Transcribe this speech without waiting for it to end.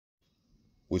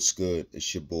What's good?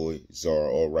 It's your boy, Czar,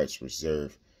 all rights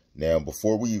reserved. Now,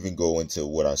 before we even go into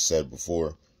what I said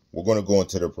before, we're going to go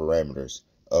into the parameters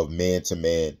of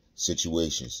man-to-man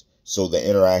situations. So the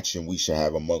interaction we should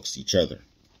have amongst each other.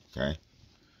 Okay?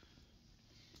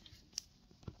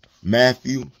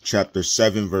 Matthew chapter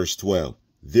 7, verse 12.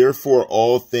 Therefore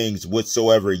all things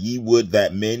whatsoever ye would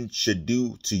that men should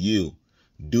do to you,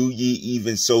 do ye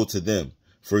even so to them.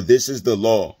 For this is the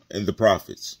law and the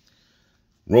prophets.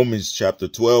 Romans chapter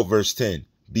 12, verse 10.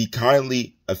 Be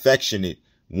kindly affectionate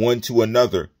one to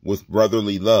another with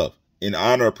brotherly love, in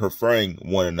honor preferring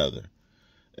one another.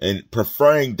 And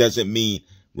preferring doesn't mean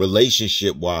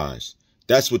relationship wise.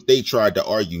 That's what they tried to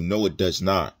argue. No, it does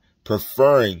not.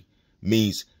 Preferring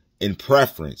means in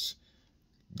preference,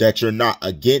 that you're not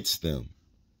against them.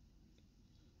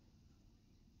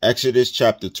 Exodus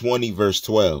chapter 20, verse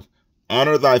 12.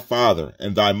 Honor thy father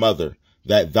and thy mother,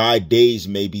 that thy days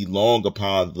may be long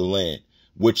upon the land,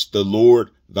 which the Lord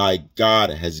thy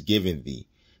God has given thee.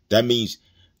 That means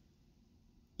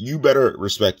you better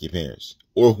respect your parents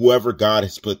or whoever God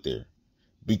has put there.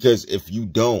 Because if you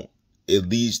don't, it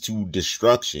leads to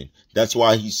destruction. That's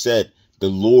why he said, the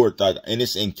Lord thy, and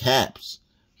it's in caps,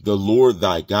 the Lord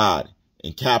thy God,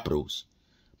 in capitals,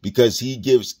 because he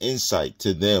gives insight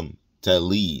to them to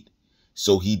lead.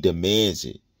 So he demands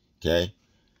it. Okay.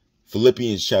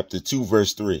 Philippians chapter 2,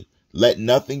 verse 3. Let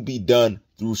nothing be done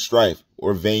through strife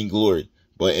or vainglory,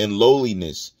 but in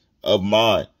lowliness of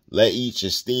mind, let each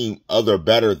esteem other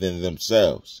better than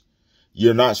themselves.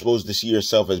 You're not supposed to see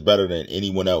yourself as better than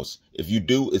anyone else. If you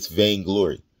do, it's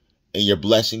vainglory, and your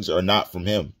blessings are not from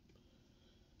him.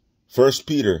 1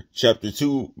 Peter chapter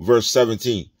 2, verse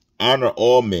 17. Honor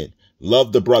all men,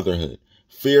 love the brotherhood,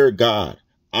 fear God,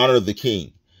 honor the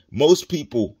king. Most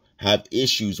people have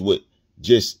issues with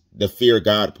just the fear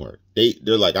God part.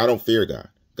 They're like, I don't fear God.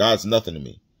 God's nothing to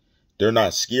me. They're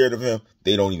not scared of him.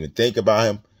 They don't even think about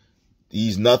him.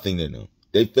 He's nothing to them.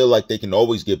 They feel like they can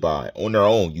always get by on their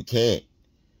own. You can't.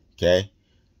 Okay.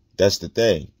 That's the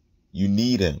thing. You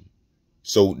need him.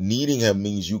 So needing him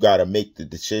means you got to make the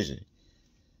decision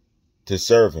to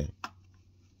serve him.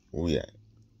 Where we at?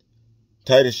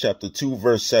 Titus chapter 2,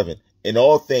 verse 7. In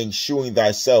all things shewing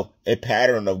thyself a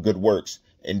pattern of good works,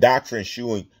 in doctrine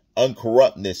shewing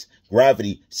uncorruptness,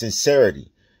 gravity, sincerity.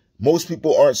 Most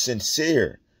people aren't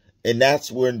sincere, and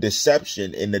that's when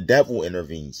deception and the devil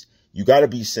intervenes. You got to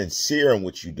be sincere in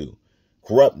what you do.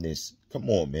 Corruptness, come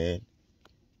on, man.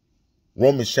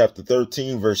 Romans chapter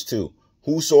 13, verse 2.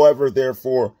 Whosoever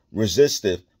therefore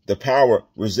resisteth the power,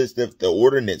 resisteth the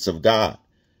ordinance of God.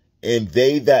 And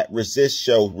they that resist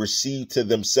shall receive to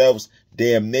themselves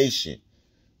damnation.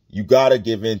 You got to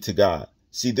give in to God.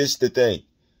 See, this is the thing.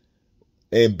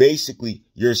 And basically,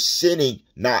 you're sinning,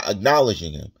 not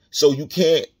acknowledging him. So you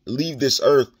can't leave this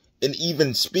earth and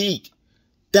even speak.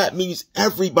 That means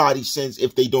everybody sins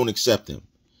if they don't accept him.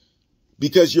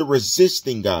 Because you're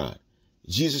resisting God.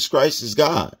 Jesus Christ is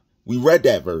God. We read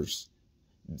that verse.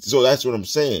 So that's what I'm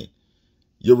saying.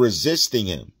 You're resisting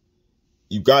him.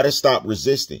 You got to stop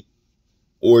resisting,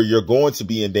 or you're going to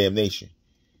be in damnation.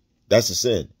 That's a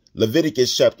sin.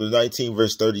 Leviticus chapter 19,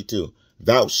 verse 32.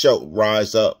 Thou shalt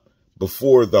rise up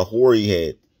before the hoary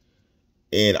head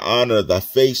and honor the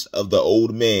face of the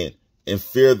old man and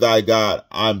fear thy God.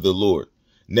 I'm the Lord.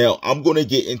 Now, I'm going to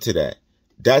get into that.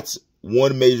 That's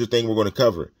one major thing we're going to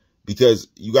cover, because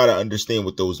you got to understand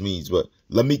what those means. But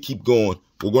let me keep going.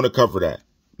 We're going to cover that.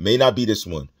 May not be this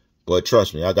one, but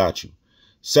trust me, I got you.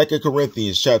 2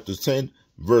 Corinthians chapter 10,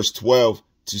 verse 12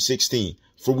 to 16.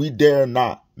 For we dare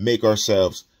not make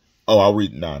ourselves. Oh, I'll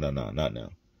read. No, not now. Not now.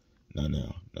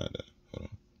 Hold on.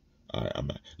 All right, I'm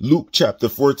back. Luke chapter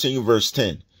 14, verse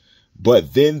 10.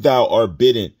 But then thou art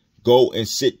bidden, go and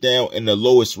sit down in the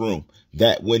lowest room,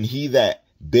 that when he that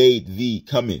bade thee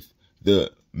cometh,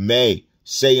 the may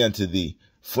say unto thee,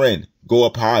 friend, go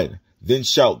up higher. Then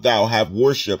shalt thou have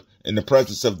worship in the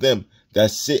presence of them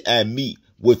that sit at meat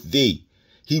with thee.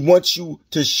 He wants you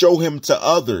to show him to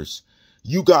others.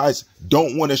 You guys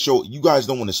don't want to show, you guys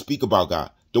don't want to speak about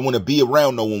God. Don't want to be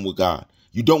around no one with God.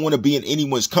 You don't want to be in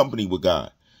anyone's company with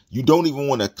God. You don't even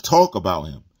want to talk about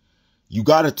him. You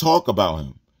got to talk about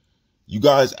him. You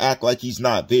guys act like he's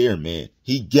not there, man.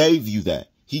 He gave you that.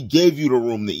 He gave you the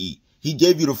room to eat. He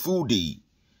gave you the food to eat.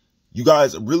 You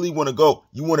guys really want to go.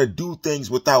 You want to do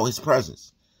things without his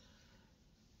presence.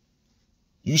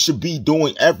 You should be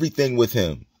doing everything with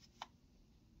him.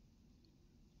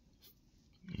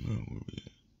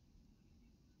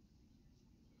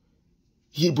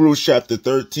 Hebrews chapter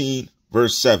 13,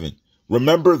 verse 7.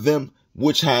 Remember them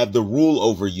which have the rule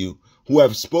over you, who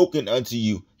have spoken unto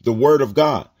you the word of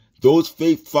God. Those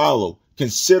faith follow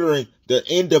considering the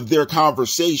end of their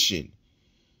conversation.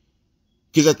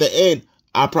 Because at the end,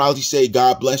 I probably say,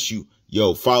 God bless you.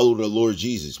 Yo, follow the Lord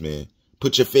Jesus, man.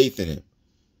 Put your faith in him.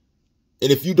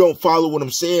 And if you don't follow what I'm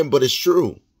saying, but it's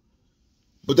true.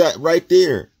 But that right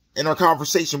there in our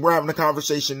conversation, we're having a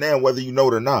conversation now, whether you know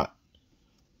it or not.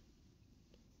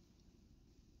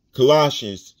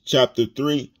 Colossians chapter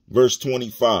 3, verse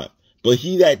 25. But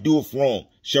he that doeth wrong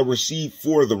shall receive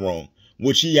for the wrong,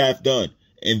 which he hath done.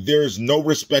 And there is no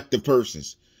respect of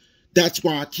persons. That's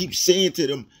why I keep saying to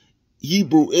them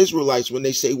Hebrew Israelites when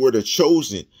they say we're the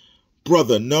chosen.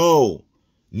 Brother, no,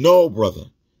 brother,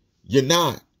 you're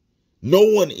not. No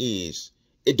one is.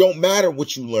 It don't matter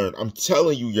what you learn. I'm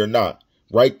telling you, you're not.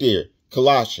 Right there.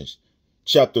 Colossians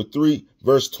chapter 3,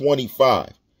 verse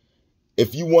 25.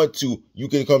 If you want to, you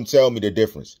can come tell me the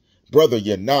difference. Brother,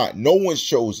 you're not. No one's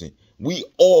chosen. We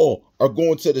all are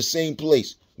going to the same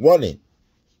place, running,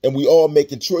 and we all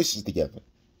making choices together.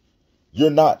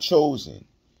 You're not chosen.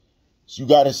 So you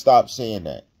got to stop saying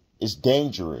that. It's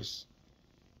dangerous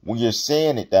when you're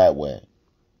saying it that way.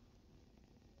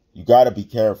 You got to be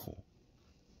careful.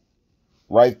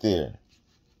 Right there.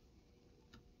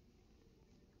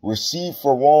 Receive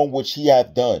for wrong which he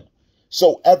hath done.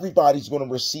 So everybody's going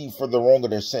to receive for the wrong of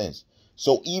their sins.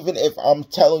 So even if I'm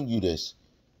telling you this,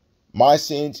 my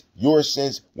sins, your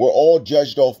sins, we're all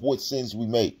judged off what sins we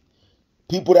make.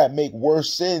 People that make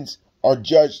worse sins are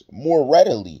judged more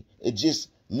readily. It just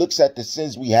looks at the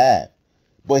sins we have.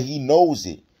 But he knows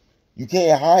it. You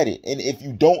can't hide it. And if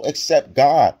you don't accept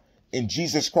God in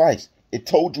Jesus Christ, it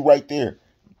told you right there,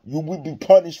 you will be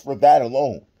punished for that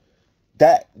alone.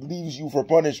 That leaves you for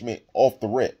punishment off the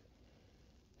rip.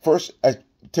 First,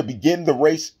 to begin the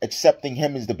race, accepting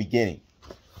him is the beginning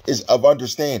is of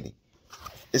understanding.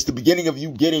 It's the beginning of you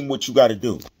getting what you got to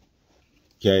do.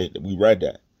 Okay, we read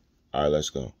that. All right,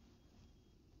 let's go.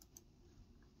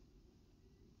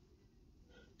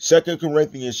 2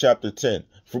 Corinthians chapter 10.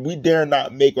 For we dare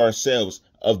not make ourselves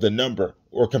of the number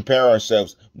or compare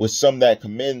ourselves with some that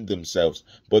commend themselves,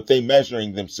 but they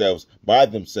measuring themselves by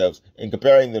themselves and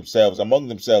comparing themselves among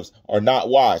themselves are not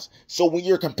wise. So when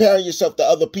you're comparing yourself to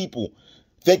other people,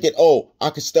 thinking, oh, I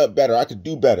could step better, I could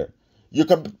do better.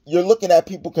 You're looking at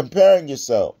people comparing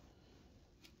yourself.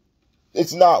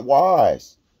 It's not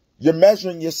wise. You're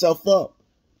measuring yourself up,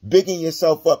 bigging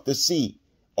yourself up to see,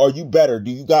 are you better?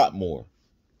 Do you got more?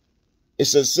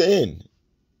 It's a sin.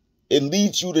 It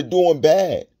leads you to doing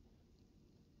bad.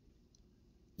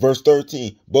 Verse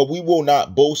 13, but we will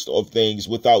not boast of things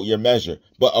without your measure,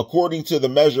 but according to the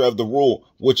measure of the rule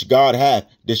which God hath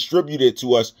distributed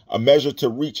to us, a measure to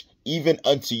reach even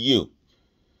unto you.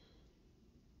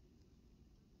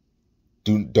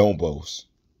 Don't boast.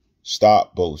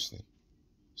 Stop boasting.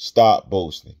 Stop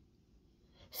boasting.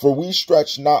 For we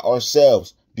stretch not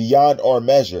ourselves beyond our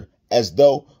measure, as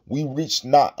though we reached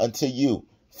not unto you.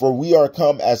 For we are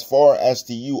come as far as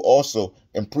to you also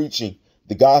in preaching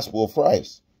the gospel of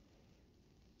Christ.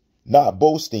 Not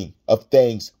boasting of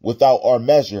things without our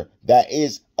measure, that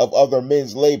is of other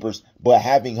men's labors, but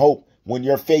having hope when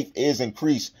your faith is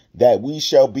increased, that we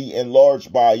shall be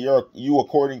enlarged by you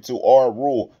according to our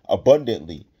rule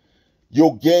abundantly.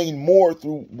 You'll gain more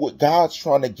through what God's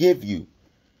trying to give you.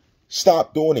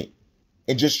 Stop doing it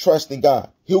and just trust in God.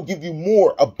 He'll give you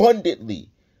more abundantly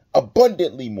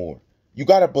more. You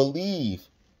got to believe.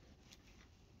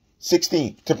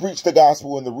 16, to preach the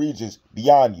gospel in the regions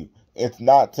beyond you, if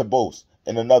not to boast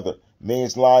in another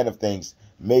man's line of things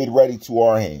made ready to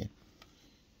our hand.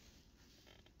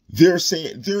 They're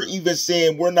even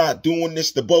saying we're not doing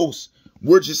this to boast.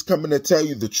 We're just coming to tell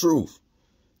you the truth.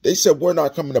 They said we're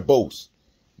not coming to boast.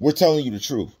 We're telling you the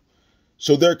truth.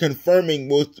 So they're confirming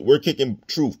we're kicking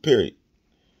truth, period.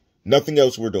 Nothing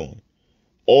else we're doing.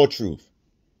 All truth.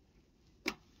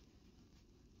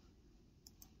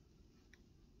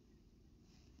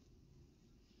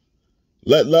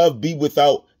 Let love be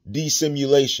without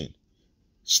dissimulation.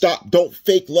 Stop. Don't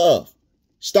fake love.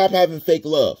 Stop having fake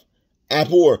love.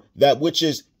 Abhor that which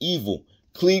is evil.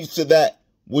 Cleave to that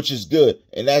which is good.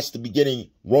 And that's the beginning.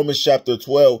 Romans chapter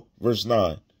 12, verse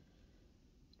 9.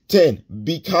 10.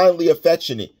 Be kindly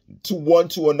affectionate to one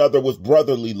to another with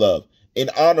brotherly love, in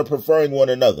honor preferring one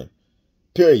another.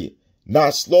 Period.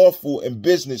 Not slothful in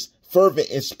business, fervent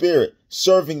in spirit,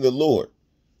 serving the Lord.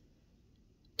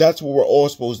 That's what we're all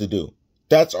supposed to do.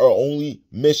 That's our only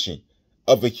mission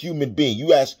of a human being.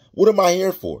 You ask, what am I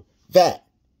here for?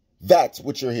 That's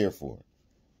what you're here for.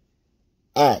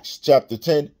 Acts chapter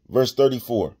 10, verse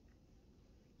 34.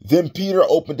 Then Peter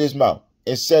opened his mouth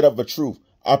and said of a truth,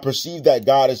 I perceive that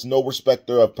God is no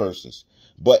respecter of persons,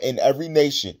 but in every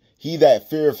nation he that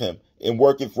feareth him and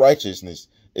worketh righteousness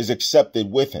is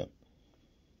accepted with him.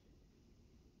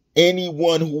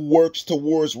 Anyone who works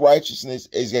towards righteousness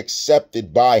is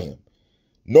accepted by him.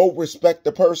 No respect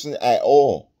the person at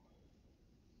all.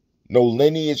 No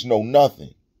lineage, no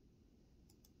nothing.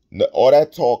 No, all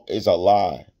that talk is a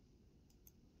lie.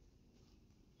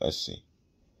 Let's see.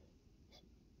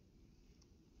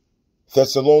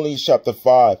 Thessalonians chapter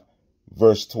 5,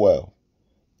 verse 12.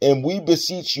 And we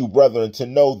beseech you, brethren, to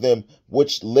know them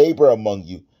which labor among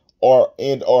you are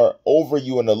over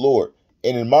you in the Lord,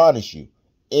 and admonish you,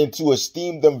 and to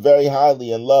esteem them very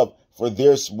highly in love for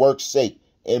their work's sake,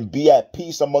 and be at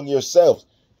peace among yourselves.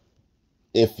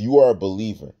 If you are a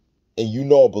believer, and you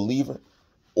know a believer,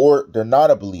 or they're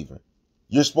not a believer,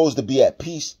 you're supposed to be at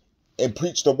peace and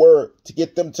preach the word to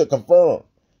get them to confirm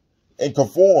and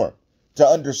conform, to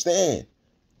understand,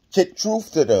 kick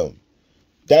truth to them.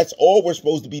 That's all we're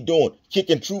supposed to be doing,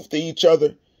 kicking truth to each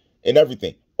other and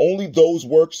everything. Only those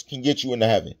works can get you into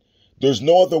heaven. There's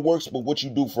no other works but what you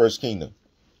do for his kingdom.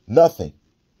 Nothing.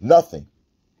 Nothing.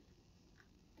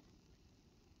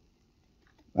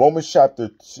 Romans chapter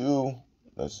 2.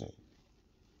 Let's see.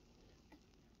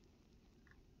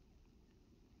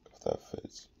 If that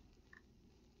fits.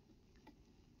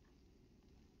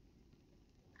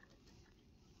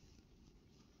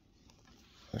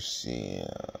 Let's see.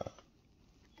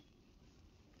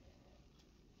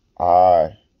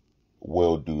 I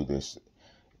will do this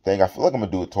thing. I feel like I'm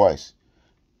going to do it twice.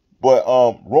 But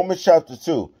Romans chapter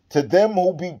 2. To them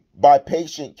who be by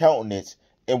patient countenance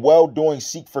and well-doing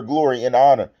seek for glory and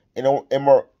honor and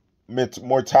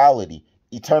immortality,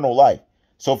 eternal life.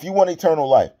 So if you want eternal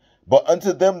life. But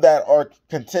unto them that are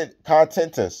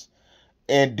contentious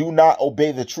and do not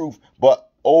obey the truth, but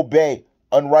obey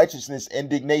unrighteousness,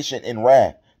 indignation, and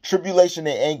wrath, tribulation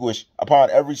and anguish upon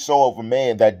every soul of a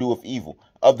man that doeth evil,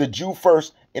 of the Jew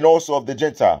first, and also of the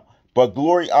Gentile. But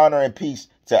glory, honor, and peace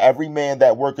to every man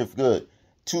that worketh good,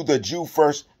 to the Jew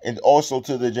first, and also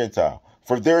to the Gentile.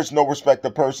 For there is no respect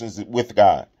of persons with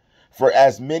God. For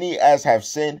as many as have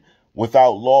sinned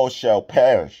without law shall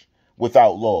perish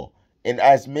without law, and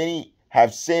as many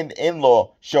have sinned in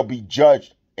law shall be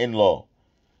judged in law.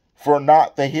 For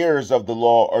not the hearers of the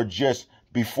law are just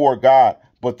before God,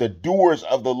 but the doers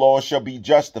of the law shall be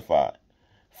justified.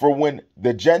 For when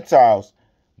the Gentiles,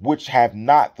 which have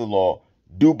not the law,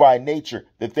 do by nature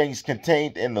the things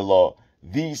contained in the law,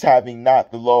 these having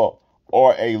not the law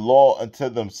are a law unto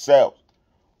themselves.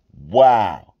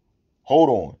 Wow. Hold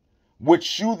on. Which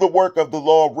shew the work of the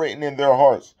law written in their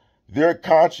hearts, their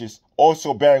conscience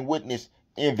also bearing witness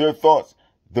in their thoughts,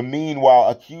 the meanwhile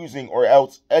accusing or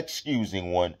else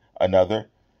excusing one another.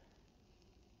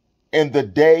 In the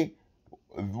day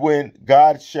when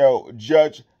God shall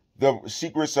judge the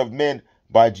secrets of men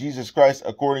by Jesus Christ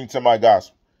according to my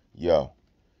gospel. Yo,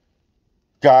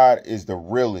 God is the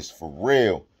realest for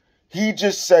real. He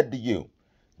just said to you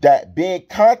that being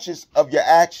conscious of your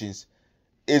actions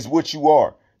is what you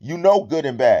are. You know good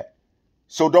and bad.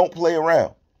 So don't play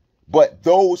around. But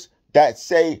those that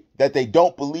say that they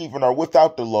don't believe and are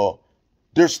without the law,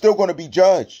 they're still going to be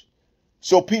judged.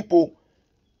 So people,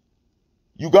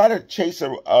 you got to chase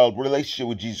a relationship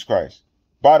with Jesus Christ.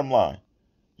 Bottom line,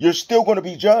 you're still going to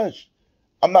be judged.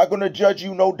 I'm not going to judge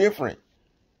you no different.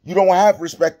 You don't have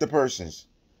respect to persons.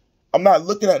 I'm not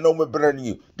looking at no one better than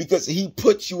you because he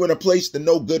puts you in a place to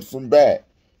know good from bad.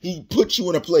 He puts you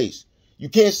in a place. You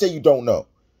can't say you don't know.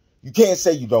 You can't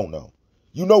say you don't know.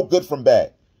 You know good from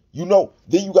bad. You know,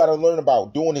 then you got to learn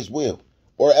about doing his will,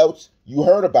 or else you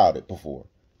heard about it before.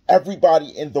 Everybody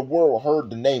in the world heard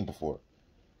the name before.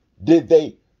 Did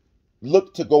they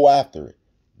look to go after it?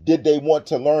 Did they want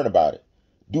to learn about it?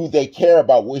 Do they care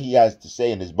about what he has to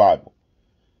say in his Bible?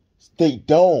 They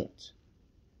don't.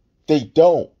 They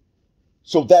don't.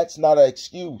 So that's not an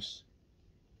excuse.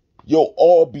 You'll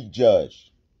all be judged.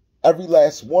 Every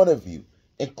last one of you,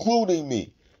 including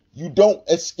me. You don't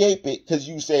escape it because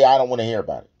you say, I don't want to hear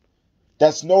about it.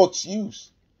 That's no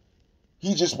excuse.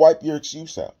 He just wiped your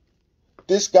excuse out.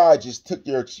 This guy just took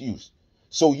your excuse.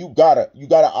 So you gotta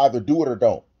either do it or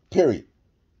don't. Period.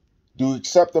 Do you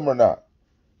accept them or not?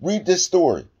 Read this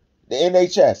story. The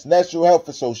NHS, National Health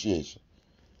Association.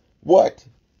 What?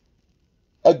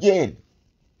 Again,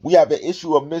 we have an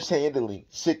issue of mishandling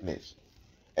sickness.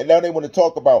 And now they want to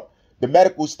talk about the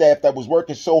medical staff that was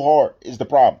working so hard is the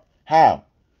problem. How?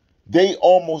 They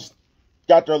almost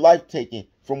got their life taken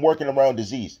from working around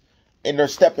disease. And they're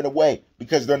stepping away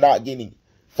because they're not getting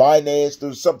financed.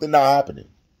 There's something not happening.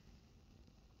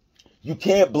 You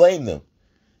can't blame them.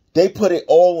 They put it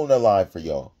all on the line for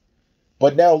y'all.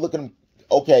 But now look at them.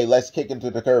 Okay, let's kick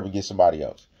into the curb and get somebody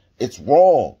else. It's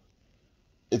wrong.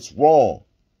 It's wrong.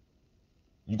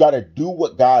 You got to do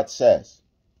what God says.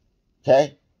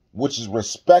 Okay? Which is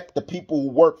respect the people who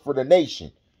work for the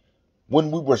nation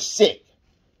when we were sick.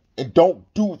 And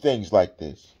don't do things like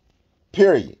this.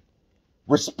 Period.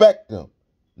 Respect them.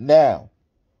 Now,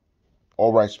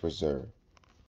 all rights reserved.